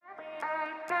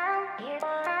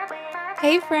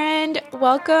Hey friend,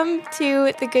 welcome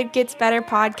to the Good Gets Better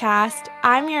podcast.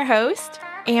 I'm your host,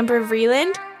 Amber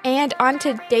Vreeland, and on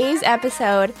today's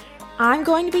episode, I'm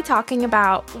going to be talking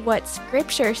about what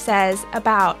scripture says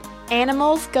about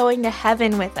animals going to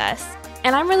heaven with us.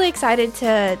 And I'm really excited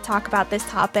to talk about this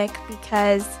topic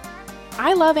because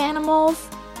I love animals,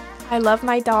 I love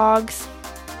my dogs,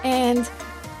 and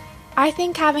I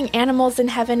think having animals in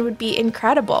heaven would be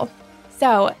incredible.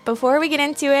 So before we get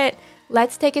into it,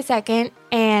 let's take a second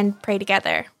and pray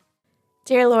together.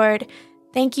 Dear Lord,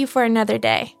 thank you for another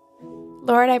day.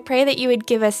 Lord, I pray that you would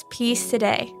give us peace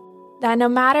today, that no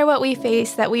matter what we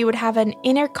face, that we would have an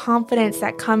inner confidence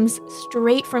that comes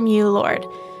straight from you, Lord.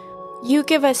 You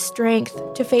give us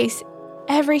strength to face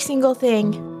every single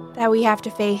thing that we have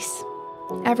to face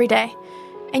every day.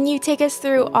 And you take us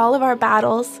through all of our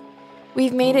battles.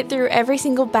 We've made it through every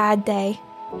single bad day.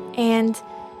 And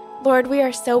Lord, we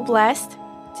are so blessed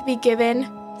to be given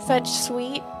such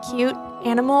sweet, cute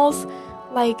animals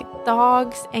like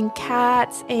dogs and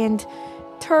cats and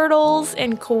turtles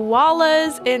and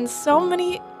koalas and so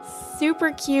many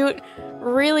super cute,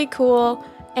 really cool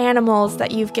animals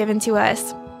that you've given to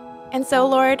us. And so,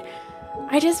 Lord,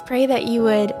 I just pray that you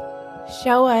would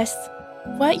show us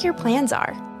what your plans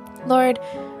are. Lord,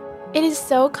 it is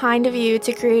so kind of you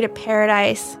to create a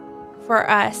paradise for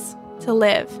us to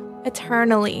live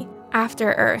eternally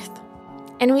after earth.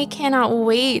 And we cannot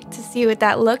wait to see what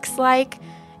that looks like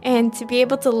and to be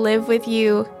able to live with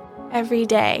you every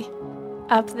day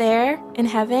up there in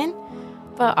heaven.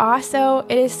 But also,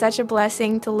 it is such a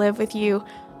blessing to live with you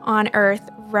on earth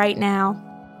right now.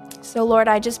 So Lord,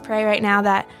 I just pray right now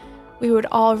that we would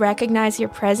all recognize your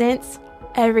presence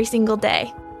every single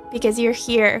day because you're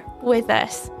here with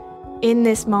us in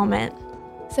this moment.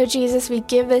 So Jesus, we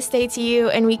give this day to you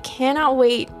and we cannot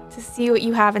wait to see what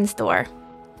you have in store.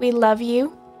 We love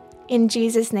you. In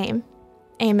Jesus' name,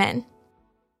 amen.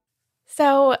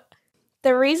 So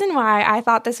the reason why I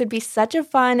thought this would be such a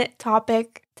fun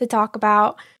topic to talk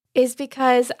about is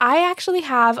because I actually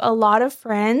have a lot of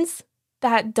friends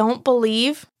that don't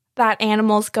believe that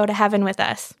animals go to heaven with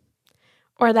us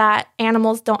or that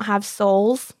animals don't have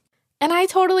souls. And I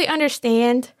totally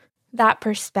understand that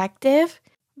perspective,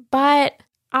 but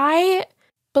I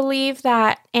believe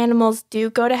that animals do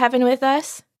go to heaven with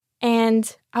us.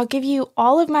 And I'll give you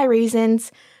all of my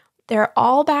reasons. They're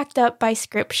all backed up by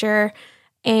scripture.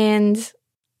 And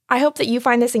I hope that you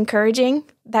find this encouraging,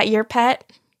 that your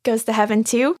pet goes to heaven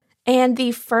too. And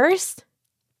the first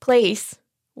place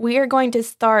we are going to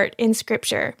start in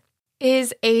scripture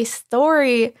is a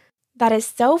story that is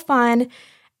so fun.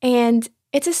 And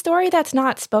it's a story that's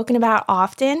not spoken about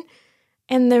often.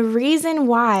 And the reason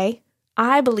why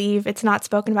I believe it's not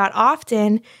spoken about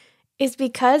often is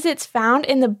because it's found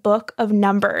in the book of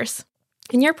Numbers.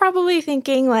 And you're probably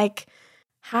thinking, like,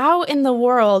 how in the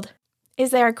world is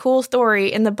there a cool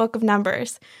story in the book of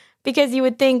Numbers? Because you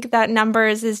would think that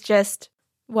Numbers is just,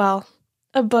 well,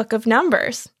 a book of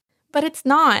numbers. But it's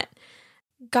not.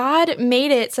 God made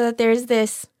it so that there's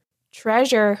this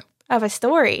treasure of a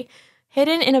story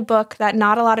hidden in a book that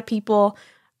not a lot of people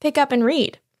pick up and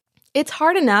read. It's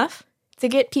hard enough to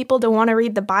get people to want to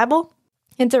read the Bible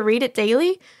and to read it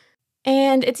daily.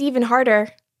 And it's even harder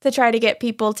to try to get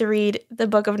people to read the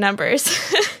book of Numbers.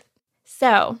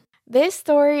 So, this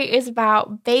story is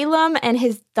about Balaam and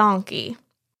his donkey.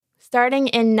 Starting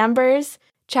in Numbers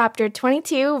chapter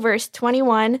 22, verse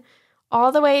 21,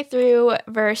 all the way through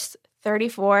verse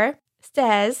 34,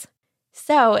 says,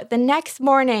 "So the next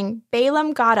morning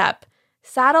Balaam got up,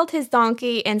 saddled his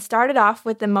donkey, and started off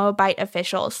with the Moabite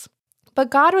officials. But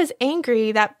God was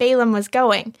angry that Balaam was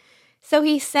going. So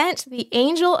he sent the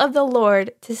angel of the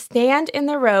Lord to stand in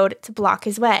the road to block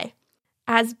his way.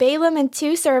 As Balaam and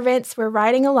 2 servants were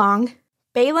riding along,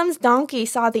 Balaam's donkey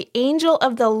saw the angel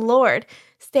of the Lord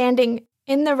standing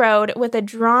in the road with a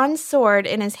drawn sword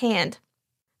in his hand.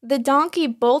 The donkey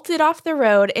bolted off the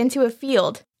road into a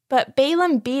field, but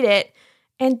Balaam beat it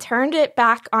and turned it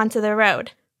back onto the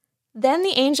road. Then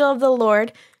the angel of the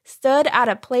Lord stood at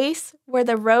a place where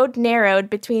the road narrowed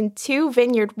between 2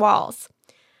 vineyard walls.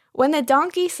 When the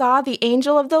donkey saw the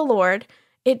angel of the Lord,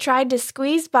 it tried to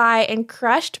squeeze by and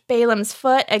crushed Balaam's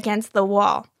foot against the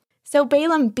wall. So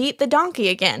Balaam beat the donkey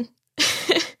again."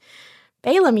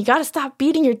 Balaam, you gotta stop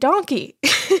beating your donkey.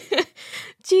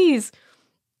 Jeez.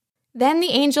 Then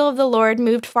the angel of the Lord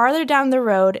moved farther down the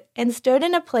road and stood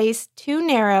in a place too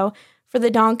narrow for the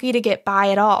donkey to get by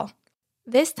at all.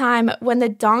 This time, when the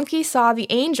donkey saw the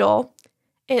angel,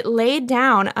 it laid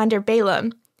down under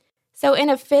Balaam. So in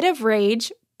a fit of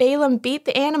rage, Balaam beat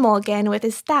the animal again with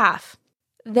his staff.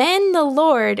 Then the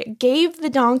Lord gave the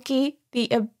donkey the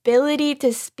ability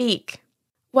to speak.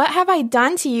 "What have I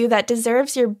done to you that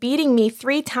deserves your beating me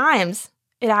 3 times?"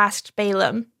 it asked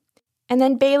Balaam. And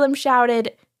then Balaam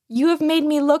shouted, "You have made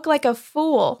me look like a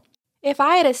fool. If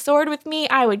I had a sword with me,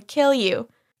 I would kill you."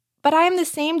 "But I am the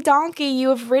same donkey you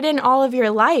have ridden all of your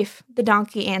life," the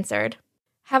donkey answered.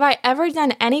 "Have I ever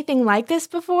done anything like this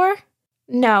before?"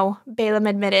 "No," Balaam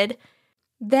admitted.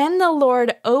 Then the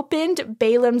Lord opened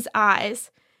Balaam's eyes,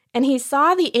 and he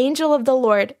saw the angel of the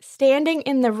Lord standing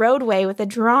in the roadway with a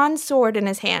drawn sword in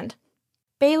his hand.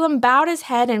 Balaam bowed his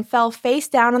head and fell face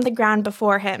down on the ground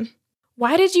before him.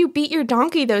 "Why did you beat your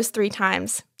donkey those 3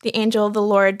 times?" the angel of the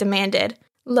Lord demanded.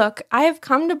 "Look, I have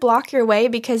come to block your way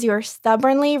because you are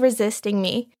stubbornly resisting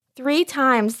me. 3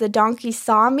 times the donkey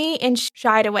saw me and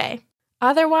shied away.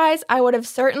 Otherwise, I would have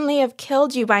certainly have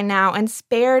killed you by now and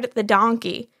spared the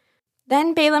donkey."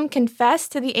 Then Balaam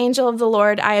confessed to the angel of the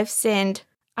Lord, "I have sinned.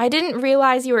 I didn't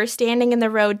realize you were standing in the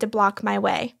road to block my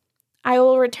way. I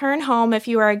will return home if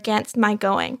you are against my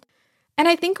going." And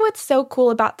I think what's so cool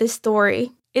about this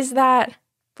story is that,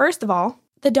 first of all,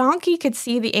 the donkey could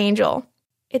see the angel.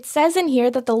 It says in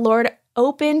here that the Lord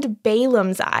opened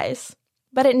Balaam's eyes,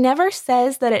 but it never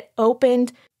says that it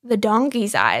opened the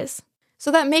donkey's eyes. So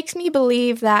that makes me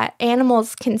believe that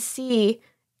animals can see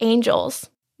angels,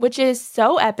 which is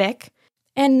so epic.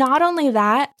 And not only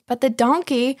that, but the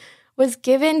donkey was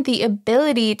given the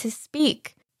ability to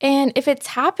speak. And if it's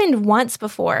happened once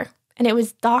before and it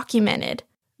was documented,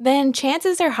 then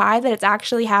chances are high that it's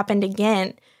actually happened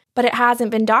again, but it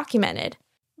hasn't been documented.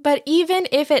 But even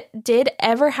if it did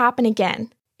ever happen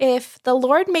again, if the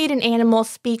Lord made an animal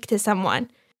speak to someone,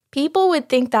 people would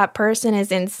think that person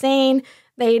is insane.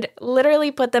 They'd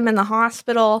literally put them in the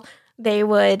hospital. They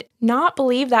would not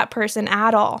believe that person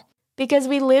at all because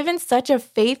we live in such a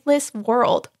faithless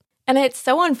world. And it's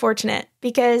so unfortunate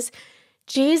because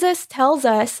Jesus tells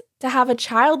us to have a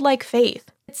childlike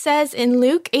faith. It says in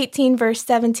Luke 18, verse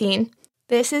 17,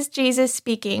 this is Jesus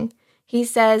speaking. He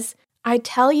says, "I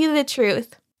tell you the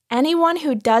truth. Anyone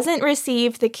who doesn't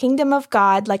receive the kingdom of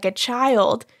God like a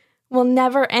child will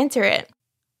never enter it."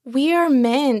 We are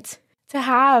meant to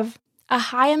have a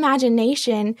high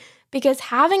imagination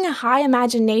because having a high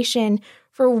imagination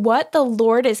for what the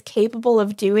Lord is capable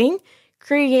of doing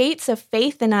creates a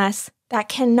faith in us that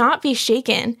cannot be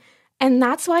shaken. And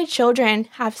that's why children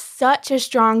have such a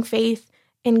strong faith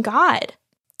in God,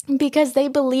 because they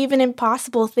believe in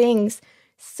impossible things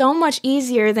so much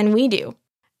easier than we do.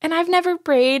 And I've never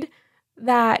prayed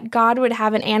that God would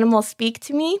have an animal speak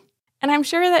to me, and I'm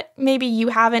sure that maybe you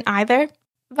haven't either,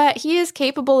 but He is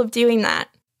capable of doing that.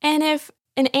 And if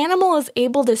an animal is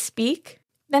able to speak,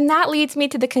 then that leads me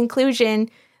to the conclusion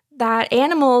that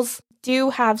animals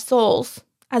do have souls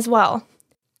as well.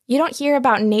 You don't hear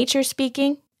about nature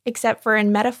speaking, except for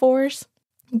in metaphors,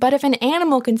 but if an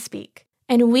animal can speak,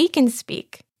 and we can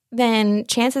speak, then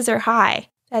chances are high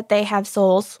that they have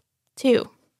souls too.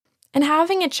 And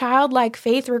having a childlike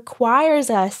faith requires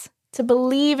us to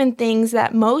believe in things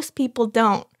that most people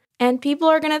don't. And people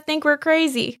are going to think we're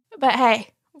crazy. But hey,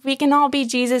 we can all be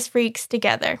Jesus freaks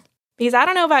together. Because I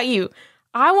don't know about you,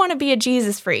 I want to be a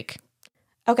Jesus freak.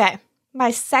 Okay, my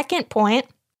second point,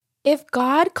 if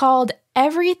God called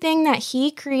everything that He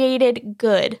created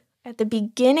good at the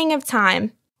beginning of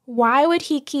time, why would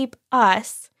He keep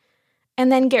us and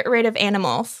then get rid of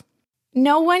animals?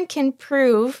 No one can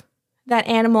prove that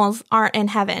animals aren't in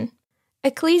heaven.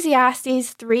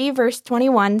 Ecclesiastes 3 verse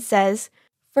 21 says,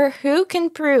 "For who can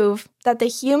prove that the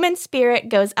human spirit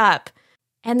goes up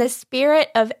and the spirit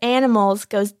of animals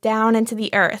goes down into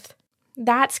the earth?"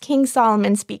 That's King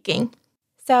Solomon speaking.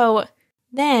 So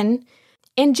then,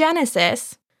 in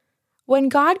Genesis, when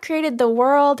God created the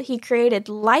world, He created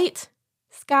light,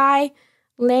 sky,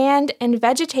 land, and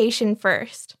vegetation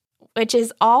first, which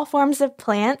is all forms of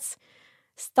plants,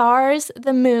 stars,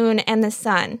 the moon, and the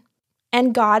sun.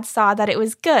 And God saw that it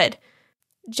was good.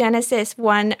 Genesis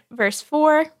 1, verse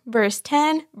 4, verse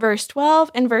 10, verse 12,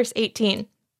 and verse 18.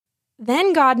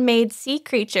 Then God made sea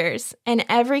creatures and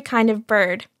every kind of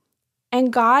bird.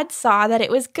 And God saw that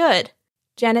it was good.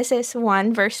 Genesis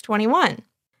 1, verse 21.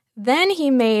 Then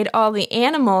He made all the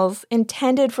animals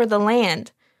intended for the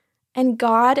land. And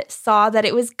God saw that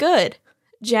it was good.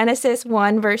 Genesis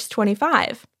 1, verse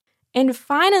 25. And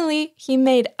finally, He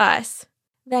made us.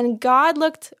 Then God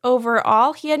looked over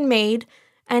all He had made,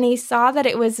 and He saw that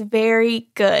it was very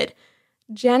good.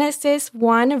 Genesis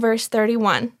 1, verse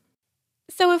 31.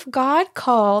 So if God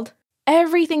called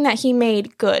everything that He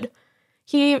made good,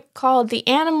 He called the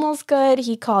animals good,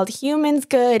 He called humans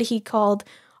good, He called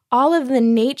all of the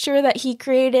nature that He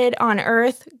created on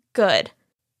earth good,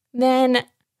 then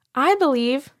I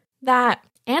believe that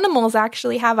animals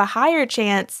actually have a higher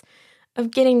chance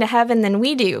of getting to heaven than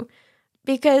we do,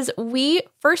 because we,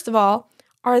 first of all,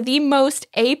 are the most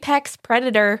apex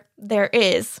predator there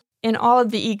is in all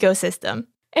of the ecosystem.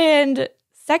 And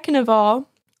second of all,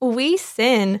 we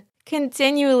sin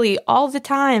continually all the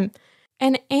time.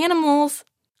 And animals,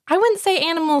 I wouldn't say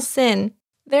animals sin.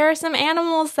 There are some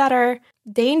animals that are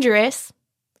dangerous,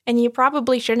 and you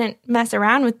probably shouldn't mess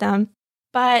around with them.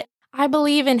 But I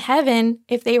believe in heaven,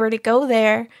 if they were to go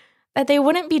there, that they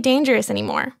wouldn't be dangerous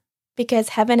anymore, because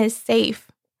heaven is safe,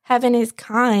 heaven is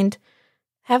kind,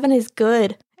 heaven is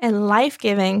good and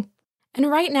life-giving. And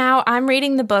right now, I'm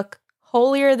reading the book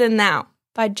Holier Than Thou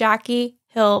by Jackie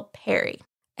Hill Perry.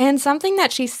 And something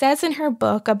that she says in her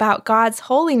book about God's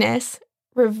holiness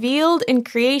revealed in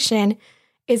creation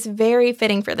is very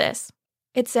fitting for this.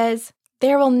 It says,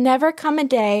 "There will never come a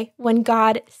day when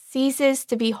God ceases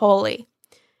to be holy.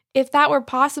 If that were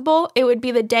possible, it would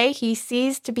be the day he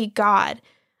ceased to be God.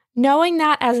 Knowing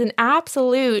that as an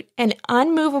absolute and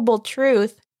unmovable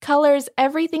truth colors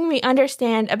everything we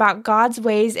understand about God's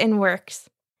ways and works.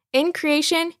 In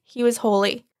creation, he was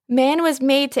holy. Man was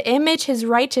made to image his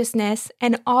righteousness,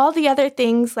 and all the other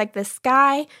things like the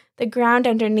sky, the ground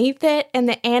underneath it, and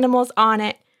the animals on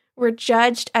it were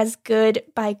judged as good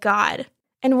by God.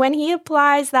 And when he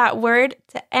applies that word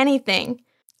to anything,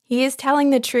 he is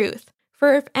telling the truth.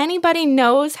 For if anybody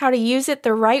knows how to use it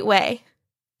the right way,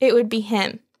 it would be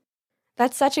him."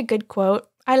 That's such a good quote.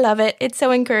 I love it. It's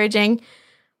so encouraging.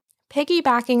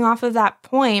 Piggybacking off of that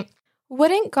point,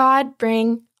 wouldn't God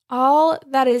bring all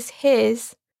that is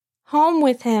his home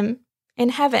with him in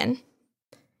heaven?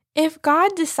 If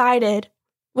God decided,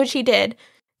 which he did,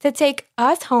 to take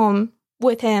us home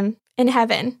with him in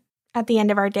heaven at the end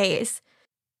of our days,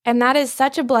 and that is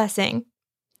such a blessing.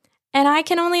 And I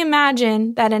can only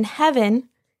imagine that in heaven,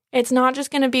 it's not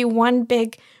just going to be one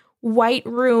big white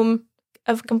room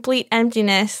of complete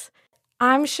emptiness.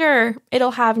 I'm sure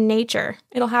it'll have nature.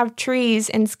 It'll have trees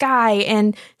and sky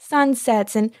and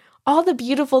sunsets and all the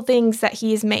beautiful things that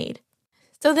he's made.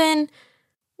 So then,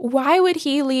 why would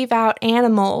he leave out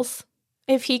animals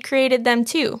if he created them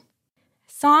too?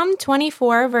 Psalm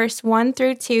 24, verse 1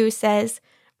 through 2 says,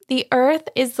 "The earth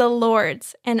is the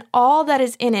Lord's, and all that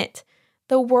is in it,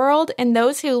 the world and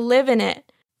those who live in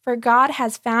it, for God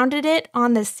has founded it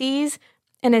on the seas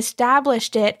and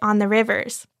established it on the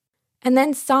rivers." And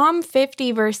then Psalm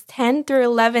 50, verse 10 through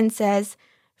 11 says,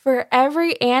 "For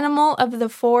every animal of the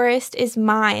forest is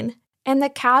mine, and the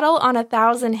cattle on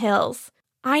 1,000 hills.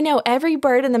 I know every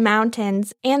bird in the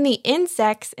mountains, and the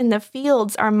insects in the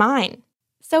fields are mine."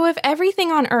 So if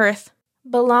everything on earth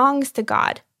belongs to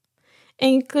God,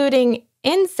 including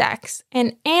insects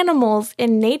and animals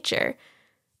in nature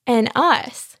and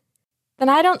us, then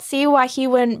I don't see why he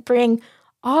wouldn't bring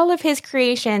all of his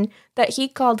creation that he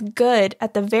called good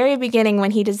at the very beginning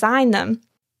when he designed them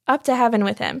up to heaven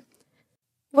with him.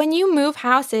 When you move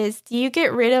houses, do you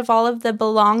get rid of all of the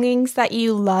belongings that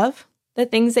you love, the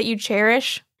things that you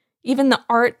cherish, even the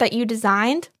art that you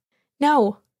designed?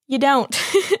 No, you don't.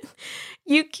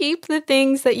 You keep the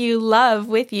things that you love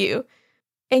with you,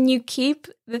 and you keep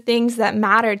the things that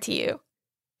matter to you.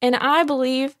 And I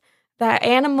believe that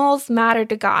animals matter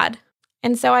to God.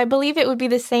 And so I believe it would be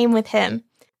the same with him,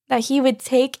 that he would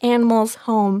take animals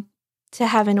home to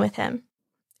heaven with him.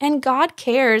 And God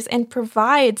cares and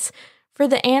provides for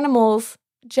the animals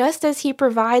just as he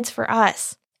provides for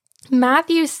us.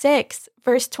 Matthew 6,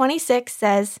 verse 26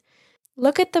 says,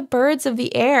 "Look at the birds of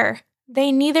the air.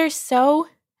 They neither sow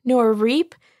nor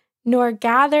reap nor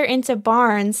gather into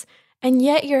barns, and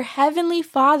yet your heavenly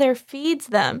Father feeds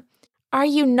them. Are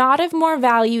you not of more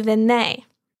value than they?"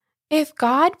 If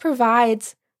God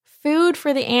provides food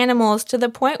for the animals to the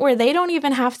point where they don't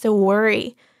even have to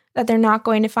worry that they're not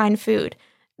going to find food,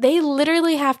 they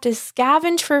literally have to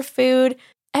scavenge for food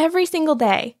every single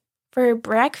day for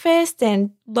breakfast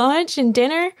and lunch and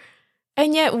dinner.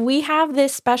 And yet we have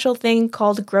this special thing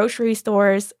called grocery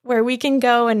stores where we can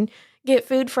go and get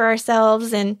food for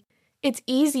ourselves, and it's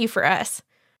easy for us.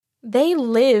 They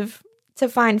live to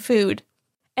find food,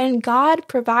 and God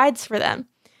provides for them.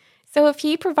 So if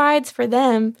he provides for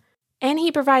them and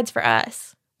he provides for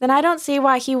us, then I don't see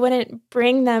why he wouldn't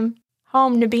bring them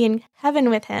home to be in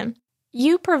heaven with him.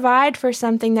 You provide for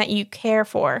something that you care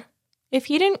for. If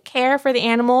he didn't care for the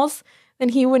animals, then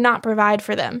he would not provide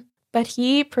for them, but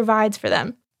he provides for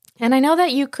them. And I know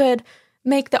that you could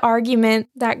make the argument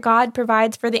that God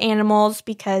provides for the animals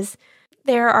because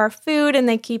they're our food and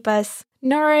they keep us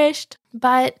nourished,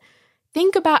 but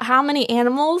think about how many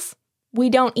animals we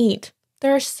don't eat.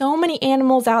 There are so many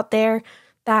animals out there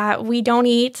that we don't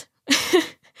eat,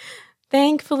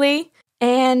 thankfully,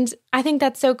 and I think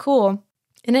that's so cool.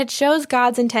 And it shows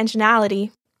God's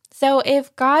intentionality. So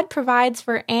if God provides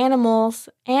for animals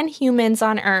and humans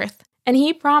on earth, and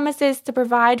he promises to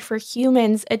provide for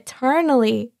humans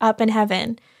eternally up in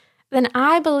heaven, then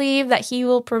I believe that he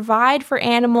will provide for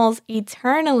animals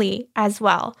eternally as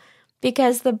well,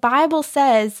 because the Bible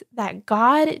says that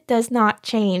God does not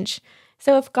change.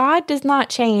 So if God does not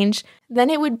change, then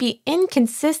it would be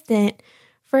inconsistent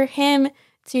for him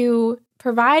to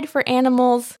provide for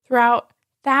animals throughout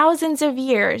thousands of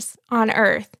years on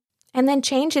earth, and then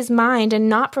change his mind and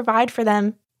not provide for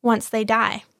them once they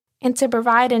die, and to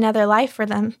provide another life for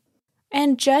them.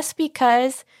 And just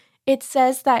because it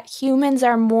says that humans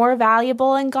are more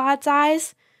valuable in God's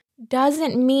eyes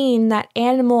doesn't mean that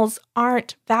animals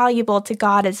aren't valuable to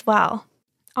God as well.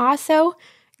 Also,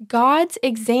 God's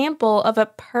example of a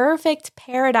perfect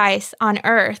paradise on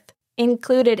earth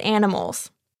included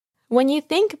animals. When you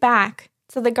think back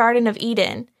to the Garden of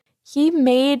Eden, he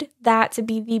made that to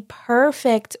be the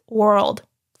perfect world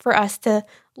for us to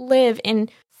live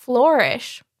and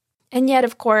flourish. And yet,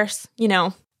 of course,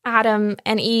 Adam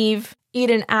and Eve eat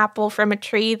an apple from a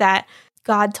tree that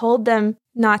God told them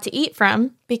not to eat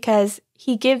from because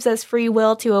he gives us free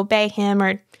will to obey him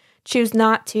or choose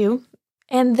not to.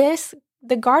 And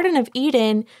the Garden of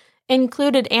Eden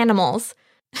included animals.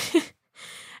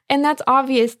 And that's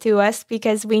obvious to us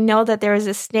because we know that there was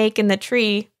a snake in the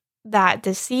tree that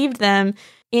deceived them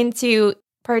into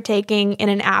partaking in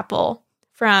an apple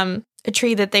from a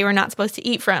tree that they were not supposed to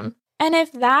eat from. And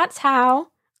if that's how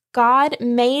God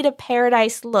made a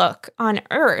paradise look on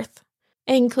earth,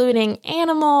 including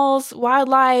animals,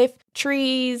 wildlife,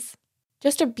 trees,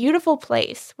 just a beautiful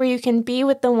place where you can be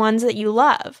with the ones that you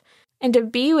love and to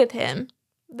be with him,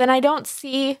 then I don't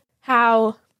see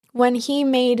how when he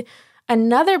made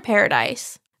another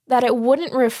paradise that it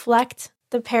wouldn't reflect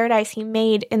the paradise he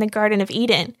made in the Garden of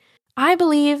Eden. I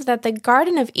believe that the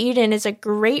Garden of Eden is a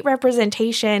great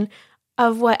representation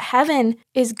of what heaven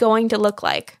is going to look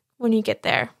like when you get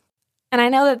there. And I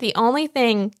know that the only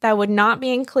thing that would not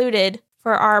be included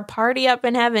for our party up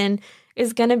in heaven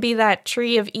is going to be that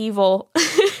tree of evil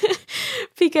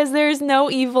because there's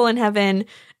no evil in heaven,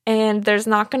 and there's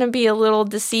not going to be a little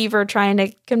deceiver trying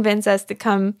to convince us to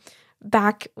come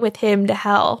back with him to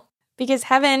hell. Because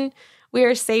heaven, we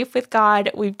are safe with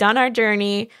God. We've done our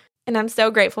journey, and I'm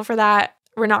so grateful for that.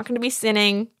 We're not going to be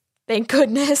sinning, thank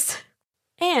goodness.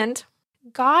 And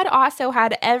God also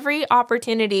had every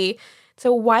opportunity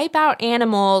to wipe out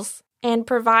animals and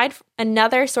provide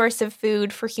another source of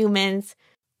food for humans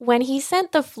when he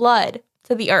sent the flood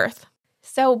to the earth.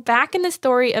 So back in the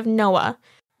story of Noah,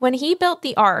 when he built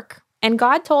the ark, and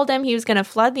God told him he was going to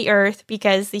flood the earth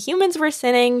because the humans were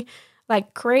sinning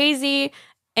like crazy,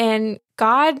 and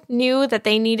God knew that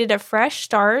they needed a fresh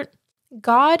start,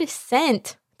 God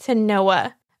sent to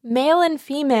Noah, male and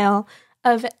female,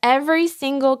 of every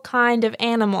single kind of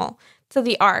animal to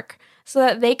the ark so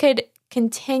that they could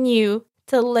continue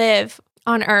to live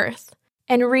on earth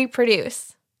and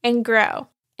reproduce and grow.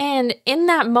 And in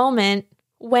that moment,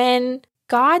 when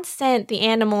God sent the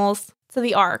animals to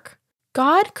the ark,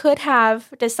 God could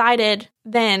have decided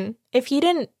then, if he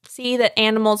didn't see that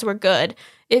animals were good,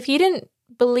 if he didn't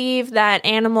believe that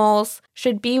animals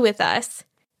should be with us,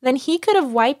 then he could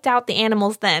have wiped out the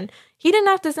animals then. He didn't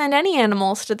have to send any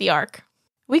animals to the ark.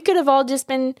 We could have all just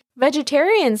been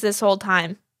vegetarians this whole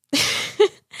time.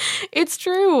 It's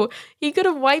true. He could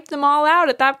have wiped them all out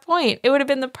at that point. It would have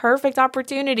been the perfect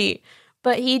opportunity.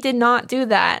 But he did not do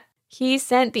that. He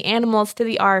sent the animals to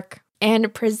the ark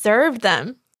and preserved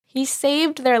them. He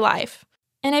saved their life.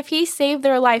 And if he saved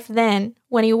their life then,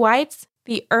 when he wipes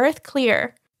the earth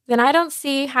clear, then I don't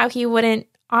see how he wouldn't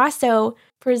also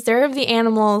preserve the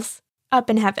animals up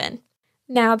in heaven.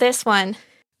 Now this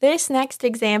next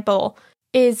example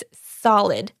is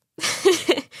solid.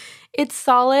 It's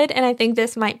solid, and I think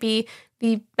this might be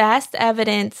the best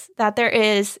evidence that there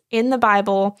is in the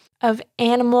Bible of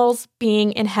animals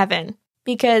being in heaven,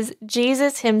 because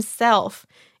Jesus himself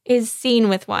is seen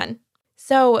with one.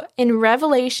 So in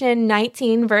Revelation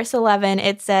 19, verse 11,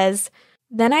 it says,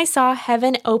 "Then I saw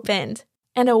heaven opened,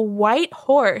 and a white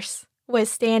horse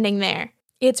was standing there.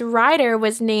 Its rider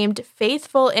was named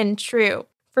Faithful and True,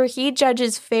 for he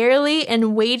judges fairly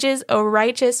and wages a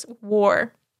righteous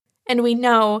war." And we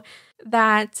know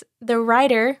that the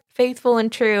rider, Faithful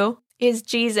and True, is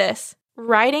Jesus,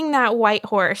 riding that white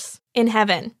horse in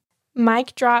heaven.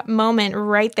 Mic drop moment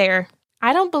right there.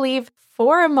 I don't believe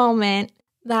for a moment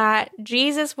that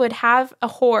Jesus would have a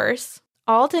horse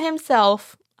all to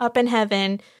himself up in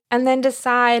heaven and then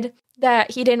decide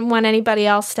that he didn't want anybody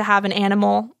else to have an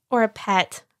animal or a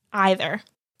pet either.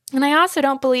 And I also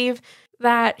don't believe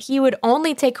that he would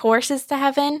only take horses to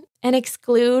heaven and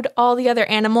exclude all the other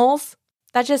animals.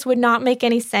 That just would not make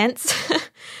any sense.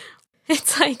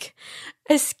 It's like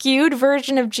a skewed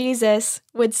version of Jesus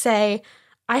would say,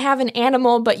 I have an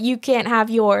animal, but you can't have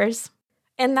yours.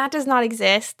 And that does not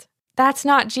exist. That's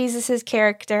not Jesus's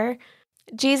character.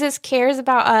 Jesus cares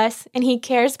about us, and he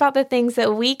cares about the things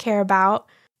that we care about.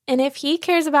 And if he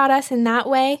cares about us in that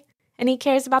way, and he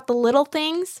cares about the little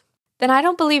things, then I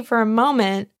don't believe for a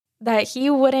moment that he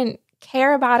wouldn't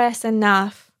care about us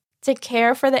enough to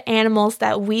care for the animals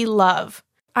that we love.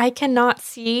 I cannot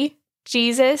see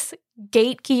Jesus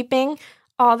gatekeeping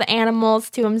all the animals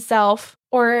to himself,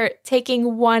 or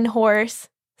taking one horse,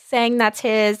 saying that's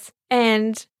his,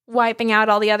 and wiping out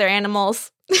all the other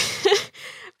animals.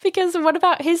 Because what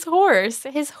about his horse?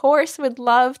 His horse would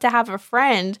love to have a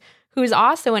friend who's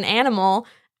also an animal.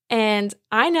 And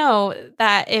I know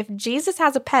that if Jesus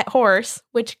has a pet horse,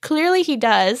 which clearly he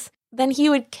does, then he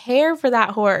would care for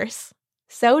that horse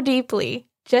so deeply,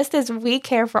 just as we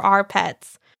care for our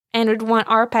pets, and would want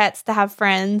our pets to have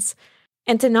friends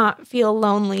and to not feel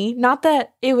lonely. Not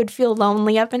that it would feel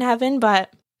lonely up in heaven,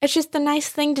 but it's just a nice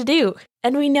thing to do.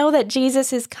 And we know that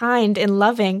Jesus is kind and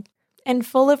loving and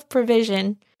full of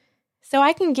provision. So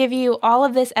I can give you all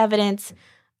of this evidence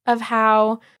of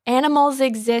how animals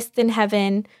exist in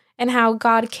heaven and how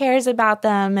God cares about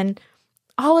them and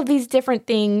all of these different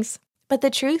things. But the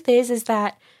truth is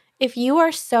that if you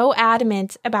are so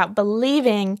adamant about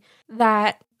believing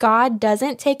that God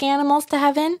doesn't take animals to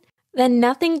heaven, then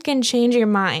nothing can change your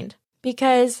mind,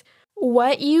 because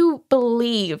what you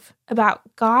believe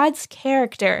about God's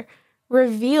character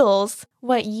reveals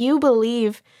what you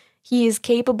believe he is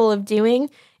capable of doing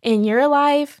in your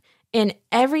life, in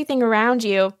everything around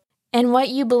you. And what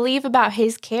you believe about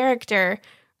his character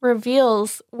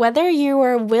reveals whether you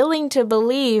are willing to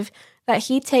believe that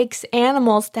he takes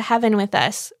animals to heaven with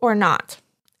us or not.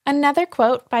 Another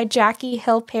quote by Jackie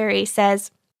Hill Perry says,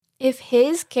 "If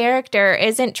his character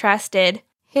isn't trusted,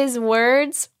 his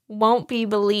words won't be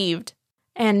believed."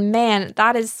 And man,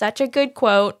 that is such a good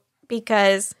quote,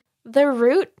 because the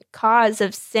root cause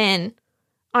of sin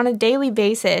on a daily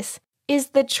basis is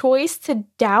the choice to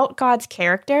doubt God's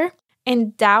character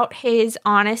and doubt his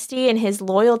honesty and his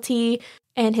loyalty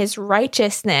and his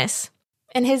righteousness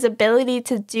and his ability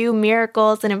to do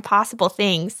miracles and impossible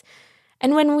things.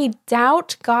 And when we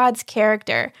doubt God's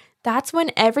character, that's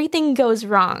when everything goes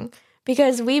wrong,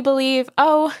 because we believe,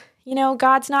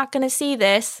 God's not going to see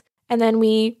this. And then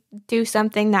we do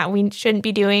something that we shouldn't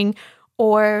be doing,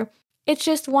 or it's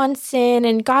just one sin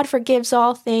and God forgives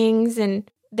all things, and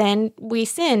then we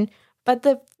sin. But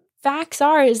the facts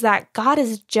is that God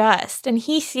is just, and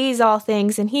he sees all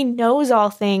things, and he knows all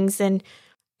things, and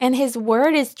his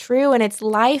word is true, and it's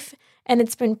life, and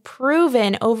it's been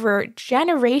proven over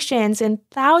generations and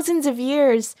thousands of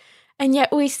years, and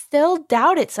yet we still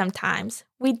doubt it sometimes.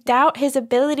 We doubt his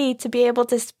ability to be able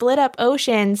to split up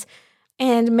oceans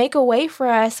and make a way for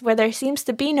us where there seems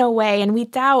to be no way, and we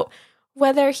doubt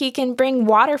whether he can bring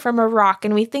water from a rock,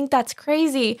 and we think that's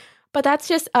crazy. But that's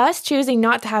just us choosing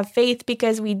not to have faith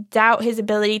because we doubt his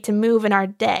ability to move in our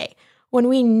day, when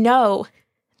we know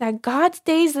that God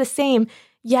stays the same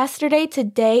yesterday,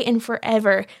 today, and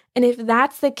forever. And if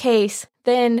that's the case,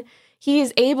 then he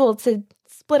is able to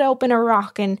split open a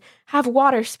rock and have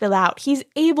water spill out. He's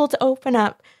able to open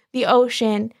up the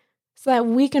ocean so that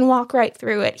we can walk right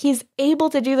through it. He's able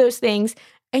to do those things,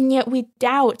 and yet we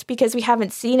doubt because we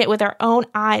haven't seen it with our own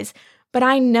eyes. But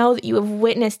I know that you have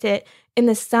witnessed it in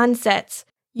the sunsets.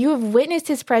 You have witnessed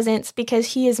his presence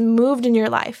because he has moved in your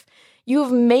life. You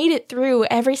have made it through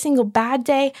every single bad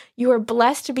day. You are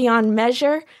blessed beyond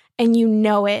measure, and you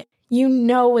know it. You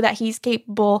know that he's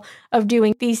capable of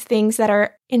doing these things that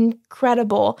are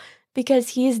incredible, because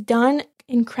he has done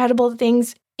incredible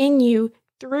things in you,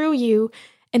 through you,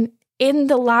 and in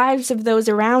the lives of those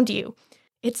around you.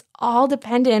 It's all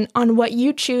dependent on what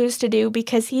you choose to do,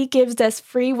 because he gives us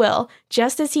free will,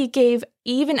 just as he gave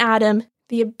Eve and Adam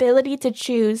the ability to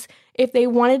choose if they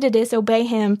wanted to disobey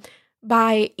him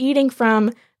by eating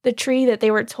from the tree that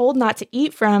they were told not to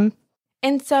eat from.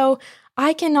 And so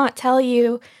I cannot tell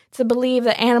you to believe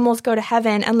that animals go to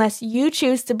heaven unless you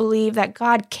choose to believe that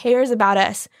God cares about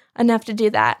us enough to do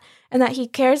that, and that he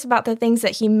cares about the things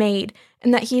that he made,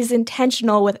 and that he's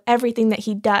intentional with everything that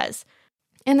he does.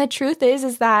 And the truth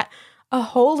is that a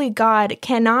holy God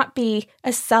cannot be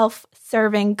a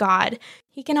self-serving God.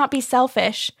 He cannot be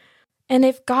selfish. And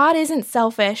if God isn't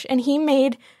selfish and he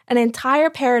made an entire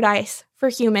paradise for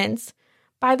humans,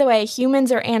 by the way,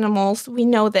 humans are animals, we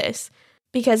know this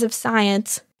because of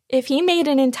science. If he made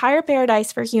an entire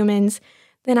paradise for humans,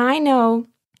 then I know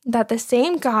that the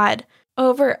same God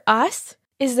over us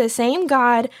is the same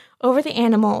God over the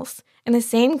animals and the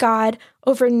same God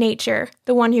over nature,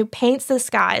 the one who paints the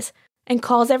skies and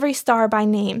calls every star by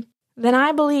name, then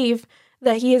I believe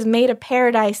that he has made a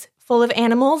paradise full of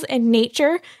animals and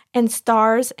nature and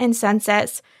stars and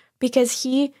sunsets because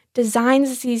he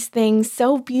designs these things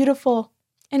so beautiful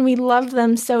and we love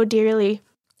them so dearly.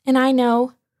 And I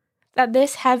know that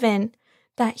this heaven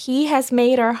that he has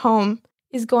made our home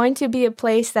is going to be a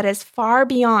place that is far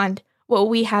beyond what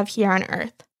we have here on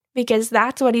earth, because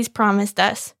that's what he's promised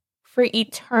us for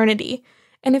eternity.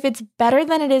 And if it's better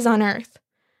than it is on earth,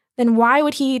 then why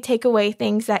would he take away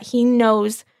things that he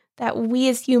knows that we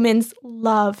as humans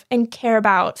love and care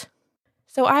about?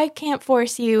 So I can't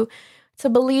force you to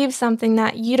believe something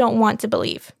that you don't want to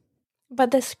believe,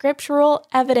 but the scriptural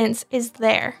evidence is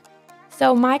there.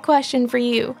 So my question for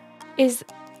you is,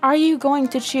 are you going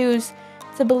to choose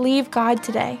to believe God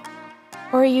today?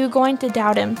 Or are you going to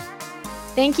doubt him?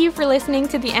 Thank you for listening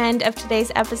to the end of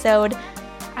today's episode.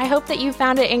 I hope that you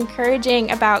found it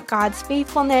encouraging about God's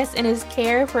faithfulness and his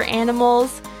care for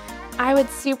animals. I would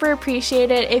super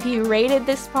appreciate it if you rated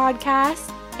this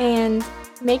podcast and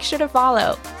make sure to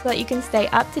follow so that you can stay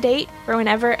up to date for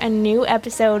whenever a new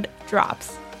episode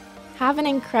drops. Have an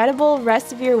incredible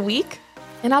rest of your week,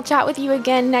 and I'll chat with you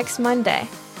again next Monday.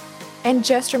 And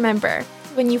just remember,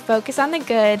 when you focus on the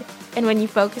good and when you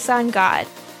focus on God,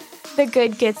 the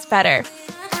good gets better.